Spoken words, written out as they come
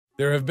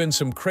There have been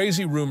some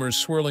crazy rumors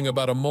swirling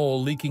about a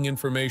mole leaking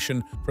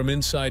information from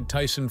inside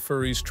Tyson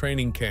Furry's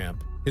training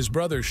camp. His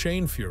brother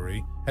Shane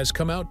Fury has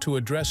come out to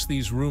address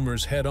these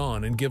rumors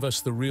head-on and give us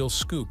the real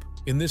scoop.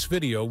 In this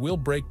video, we'll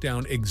break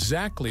down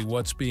exactly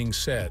what's being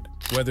said,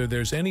 whether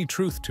there's any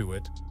truth to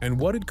it, and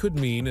what it could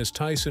mean as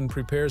Tyson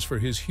prepares for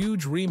his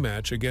huge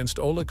rematch against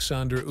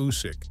Oleksandr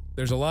Usyk.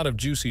 There's a lot of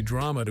juicy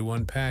drama to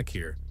unpack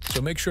here,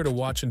 so make sure to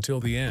watch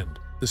until the end.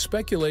 The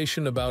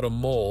speculation about a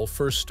mole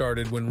first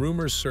started when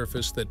rumors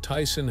surfaced that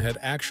Tyson had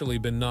actually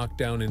been knocked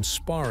down in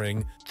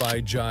sparring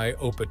by Jai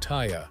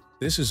Opetaia.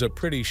 This is a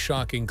pretty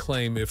shocking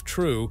claim if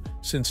true,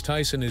 since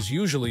Tyson is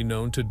usually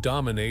known to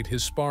dominate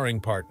his sparring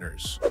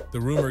partners.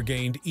 The rumor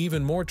gained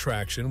even more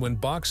traction when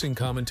boxing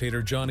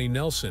commentator Johnny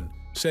Nelson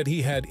said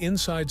he had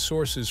inside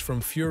sources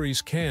from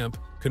Fury's camp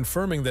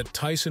confirming that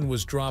Tyson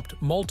was dropped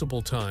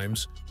multiple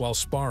times while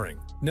sparring.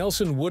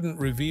 Nelson wouldn't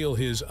reveal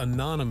his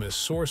anonymous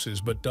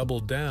sources but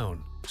doubled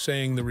down,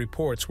 saying the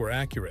reports were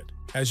accurate.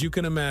 As you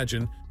can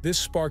imagine, this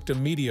sparked a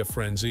media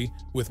frenzy,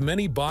 with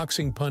many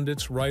boxing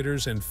pundits,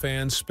 writers, and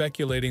fans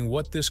speculating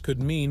what this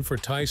could mean for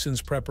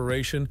Tyson's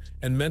preparation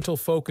and mental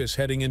focus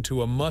heading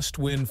into a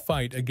must-win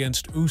fight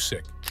against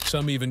Usyk.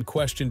 Some even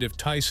questioned if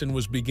Tyson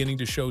was beginning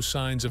to show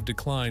signs of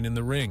decline in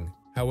the ring.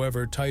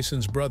 However,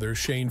 Tyson's brother,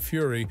 Shane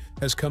Fury,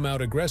 has come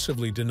out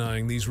aggressively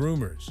denying these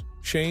rumors.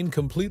 Shane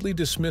completely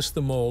dismissed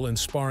the mole and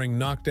sparring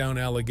knockdown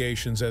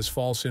allegations as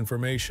false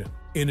information.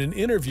 In an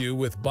interview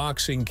with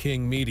Boxing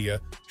King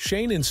Media,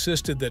 Shane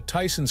insisted that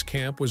Tyson's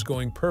camp was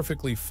going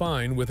perfectly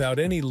fine without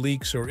any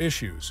leaks or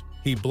issues.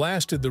 He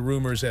blasted the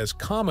rumors as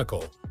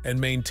comical and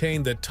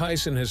maintained that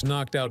Tyson has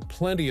knocked out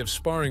plenty of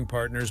sparring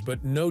partners,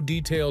 but no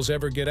details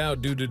ever get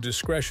out due to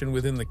discretion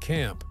within the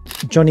camp.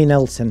 Johnny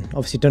Nelson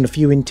obviously done a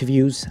few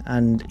interviews,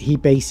 and he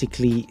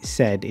basically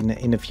said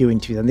in a few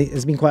interviews, and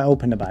he's been quite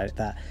open about it,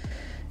 that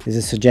there's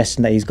a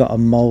suggestion that he's got a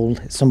mole.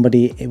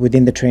 Somebody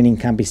within the training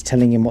camp is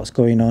telling him what's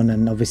going on,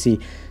 and obviously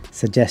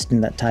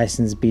suggesting that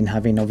Tyson's been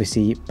having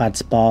obviously bad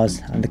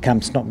spars and the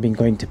camp's not been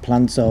going to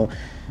plan. So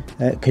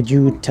could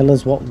you tell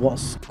us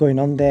what's going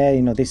on there?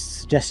 You know, this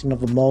suggestion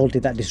of a mole,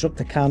 did that disrupt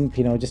the camp?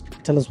 You know, just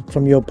tell us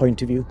from your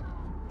point of view.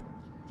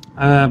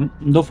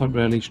 Nothing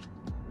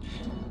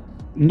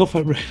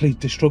really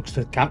destructs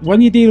the camp. When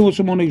you're dealing with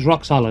someone who's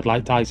rock solid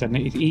like Tyson,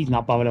 he's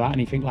not bothered about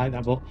anything like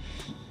that. But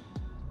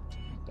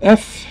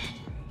if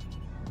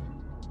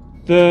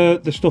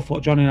the stuff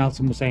what Johnny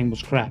Nelson was saying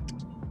was correct,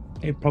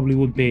 it probably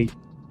would be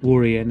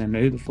worrying, and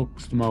who the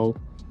fuck's the mole?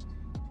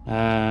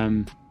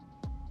 And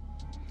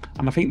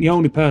I think the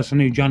only person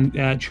who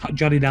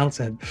Johnny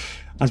Nelson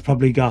has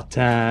probably got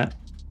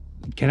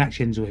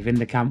connections with in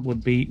the camp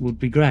would be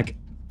Greg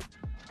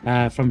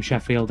from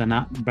Sheffield, and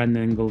that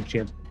Brendan Ingles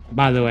gym.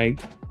 By the way,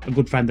 a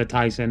good friend of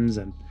Tyson's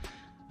and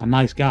a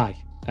nice guy.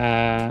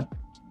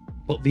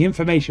 But the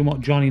information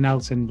what Johnny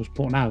Nelson was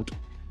putting out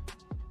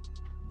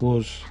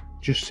was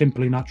just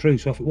simply not true.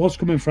 So if it was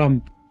coming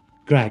from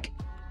Greg,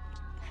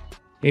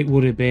 it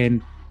would have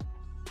been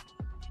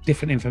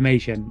different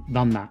information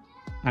than that,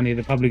 and he'd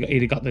have probably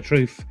got the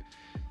truth.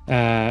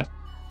 He'd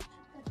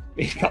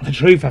got the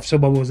truth if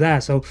someone was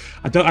there. So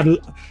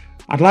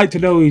I'd like to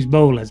know whose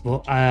mole is,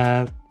 but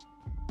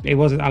it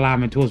wasn't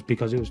alarming to us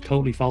because it was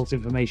totally false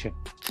information.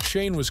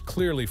 Shane was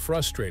clearly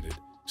frustrated,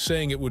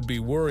 saying it would be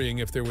worrying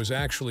if there was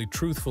actually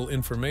truthful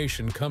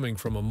information coming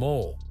from a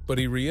mole. But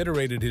he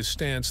reiterated his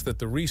stance that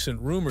the recent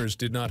rumors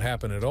did not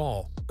happen at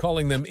all,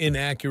 calling them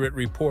inaccurate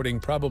reporting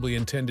probably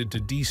intended to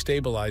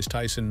destabilize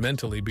Tyson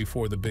mentally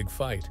before the big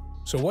fight.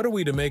 So what are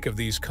we to make of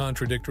these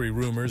contradictory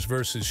rumors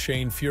versus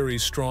Shane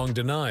Fury's strong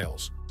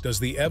denials? Does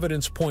the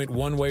evidence point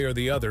one way or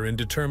the other in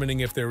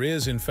determining if there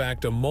is, in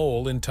fact, a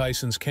mole in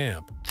Tyson's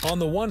camp? On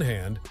the one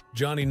hand,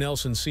 Johnny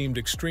Nelson seemed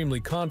extremely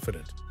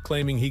confident,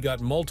 claiming he got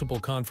multiple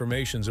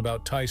confirmations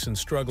about Tyson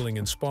struggling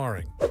in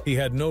sparring. He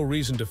had no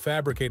reason to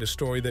fabricate a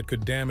story that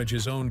could damage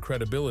his own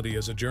credibility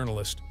as a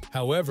journalist.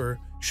 However,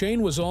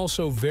 Shane was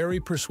also very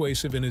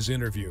persuasive in his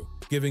interview,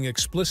 giving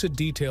explicit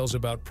details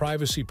about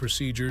privacy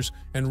procedures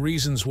and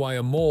reasons why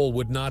a mole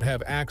would not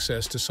have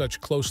access to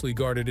such closely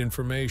guarded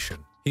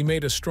information. He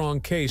made a strong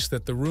case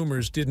that the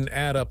rumors didn't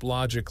add up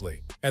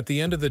logically. At the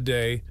end of the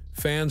day,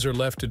 fans are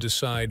left to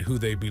decide who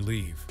they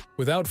believe.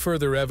 Without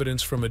further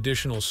evidence from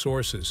additional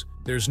sources,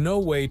 there's no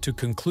way to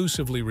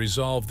conclusively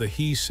resolve the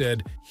he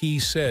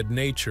said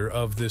nature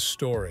of this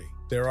story.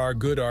 There are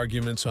good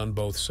arguments on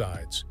both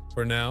sides.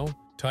 For now,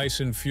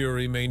 Tyson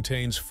Fury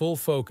maintains full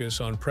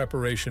focus on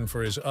preparation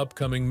for his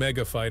upcoming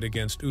mega fight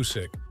against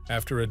Usyk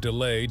after a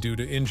delay due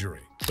to injury.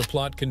 The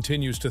plot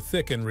continues to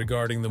thicken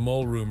regarding the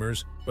mole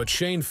rumors, but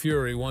Shane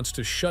Fury wants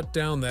to shut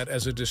down that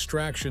as a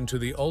distraction to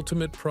the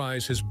ultimate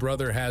prize his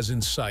brother has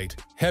in sight: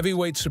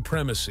 heavyweight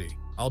supremacy.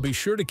 I'll be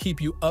sure to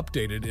keep you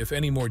updated if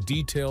any more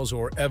details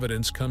or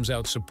evidence comes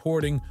out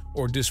supporting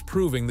or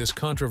disproving this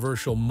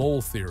controversial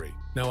mole theory.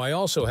 Now, I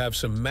also have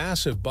some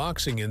massive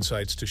boxing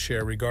insights to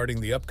share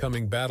regarding the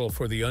upcoming battle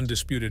for the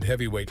undisputed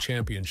heavyweight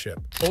championship.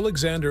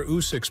 Oleksandr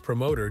Usyk's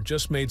promoter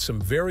just made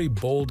some very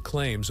bold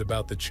claims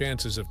about the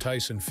chances of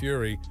Tyson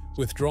Furry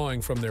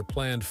withdrawing from their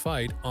planned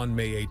fight on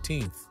May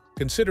 18th.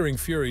 Considering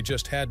Furry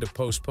just had to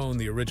postpone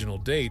the original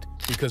date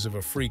because of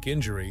a freak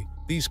injury,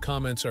 these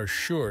comments are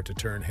sure to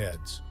turn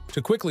heads.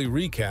 To quickly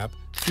recap,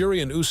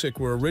 Furry and Usyk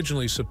were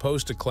originally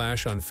supposed to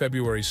clash on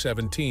February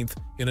 17th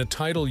in a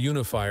title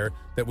unifier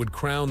that would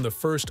crown the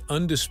first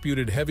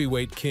undisputed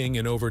heavyweight king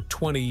in over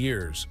 20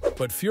 years.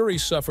 But Furry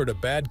suffered a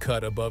bad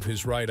cut above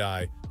his right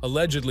eye,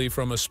 allegedly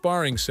from a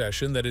sparring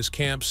session that his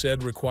camp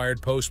said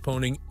required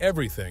postponing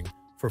everything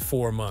for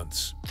 4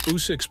 months.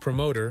 Usyk's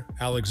promoter,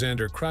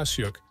 Oleksandr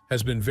Usyk,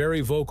 has been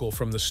very vocal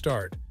from the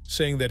start,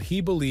 saying that he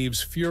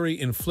believes Furry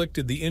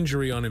inflicted the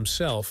injury on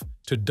himself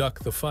to duck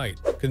the fight.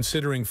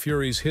 Considering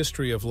Furry's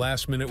history of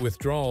last-minute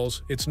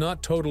withdrawals, it's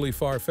not totally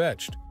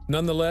far-fetched.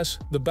 Nonetheless,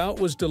 the bout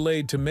was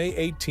delayed to May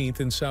 18th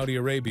in Saudi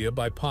Arabia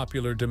by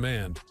popular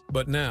demand.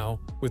 But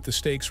now, with the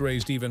stakes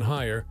raised even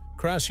higher,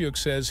 Usyk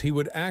says he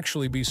would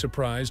actually be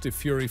surprised if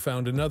Furry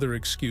found another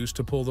excuse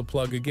to pull the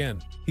plug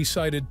again. He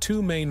cited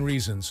 2 main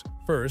reasons.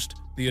 First,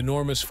 the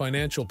enormous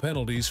financial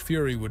penalties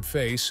Furry would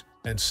face,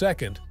 and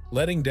second,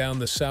 letting down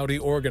the Saudi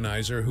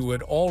organizer who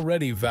had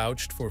already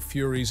vouched for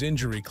Furry's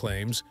injury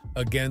claims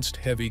against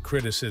heavy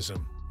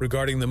criticism.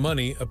 Regarding the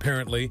money,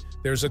 apparently,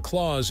 there's a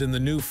clause in the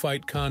new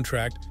fight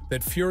contract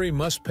that Furry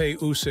must pay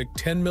Usyk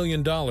 $10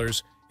 million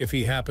if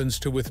he happens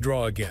to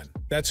withdraw again.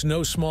 That's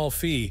no small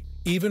fee,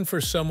 even for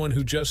someone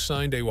who just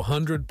signed a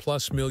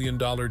 $100+ million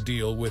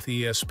deal with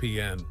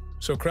ESPN.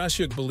 So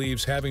Usyk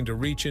believes having to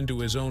reach into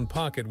his own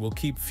pocket will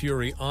keep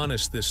Furry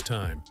honest this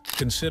time,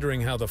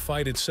 considering how the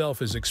fight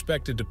itself is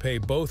expected to pay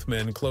both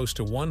men close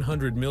to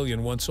 $100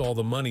 million once all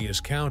the money is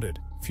counted.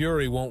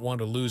 Furry won't want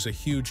to lose a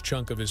huge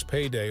chunk of his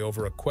payday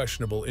over a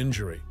questionable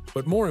injury.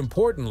 But more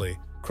importantly,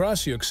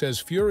 Usyk says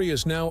Furry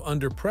is now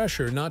under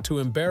pressure not to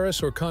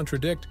embarrass or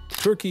contradict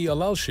Turki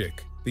Al-Alshik,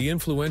 the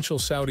influential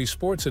Saudi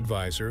sports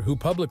advisor who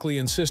publicly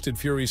insisted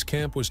Furry's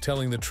camp was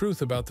telling the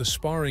truth about the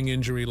sparring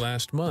injury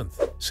last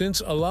month.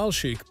 Since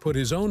Al-Alshik put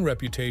his own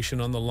reputation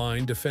on the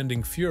line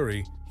defending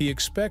Furry, he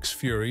expects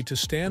Furry to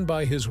stand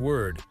by his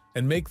word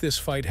and make this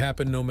fight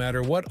happen no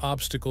matter what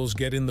obstacles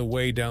get in the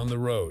way down the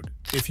road.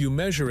 If you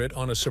measure it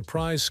on a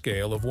surprise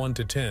scale of 1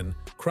 to 10,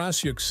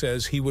 Usyk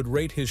says he would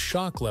rate his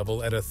shock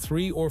level at a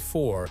 3 or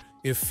 4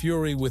 if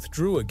Furry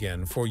withdrew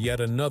again for yet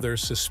another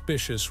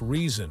suspicious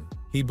reason.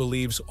 He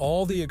believes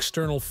all the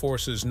external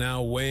forces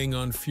now weighing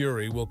on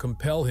Furry will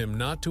compel him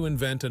not to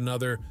invent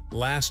another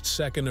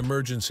last-second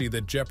emergency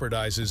that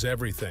jeopardizes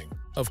everything.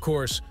 Of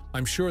course,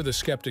 I'm sure the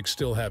skeptics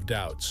still have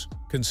doubts.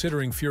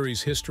 Considering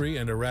Furry's history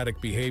and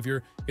erratic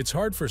behavior, it's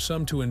hard for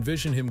some to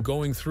envision him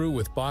going through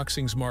with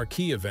boxing's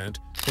marquee event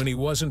when he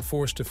wasn't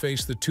forced to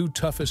face the 2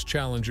 toughest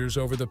challengers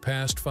over the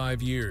past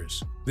 5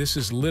 years. This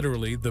is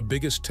literally the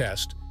biggest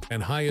test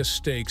and highest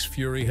stakes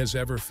Furry has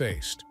ever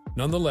faced.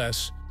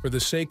 Nonetheless, for the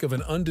sake of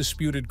an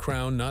undisputed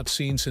crown not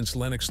seen since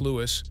Lennox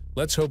Lewis,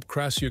 let's hope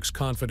Usyk's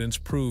confidence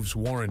proves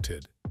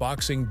warranted.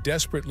 Boxing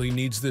desperately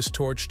needs this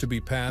torch to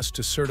be passed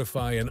to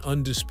certify an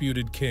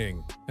undisputed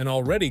king. An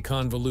already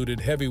convoluted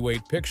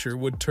heavyweight picture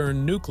would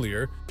turn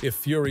nuclear if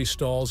Furry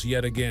stalls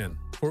yet again.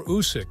 For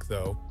Usyk,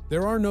 though,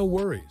 there are no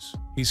worries.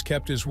 He's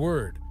kept his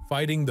word,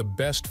 fighting the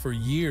best for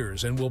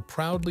years, and will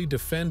proudly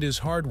defend his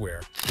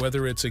hardware,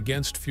 whether it's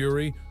against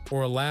Furry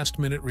or a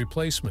last-minute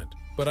replacement.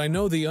 But I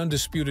know the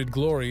undisputed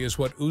glory is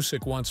what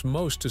Usyk wants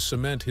most to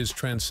cement his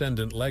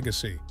transcendent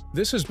legacy.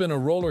 This has been a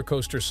roller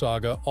coaster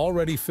saga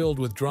already filled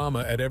with drama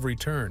at every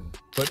turn.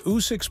 But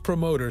Usyk's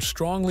promoter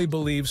strongly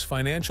believes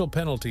financial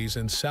penalties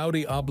and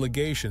Saudi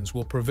obligations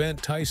will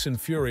prevent Tyson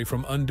Furry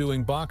from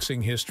undoing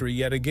boxing history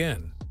yet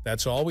again.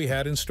 That's all we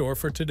had in store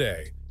for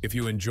today. If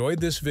you enjoyed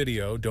this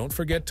video, don't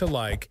forget to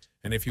like,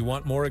 and if you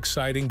want more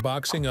exciting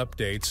boxing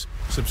updates,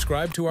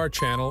 subscribe to our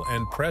channel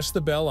and press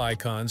the bell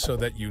icon so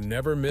that you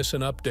never miss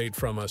an update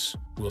from us.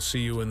 We'll see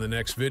you in the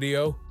next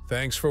video.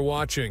 Thanks for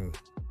watching.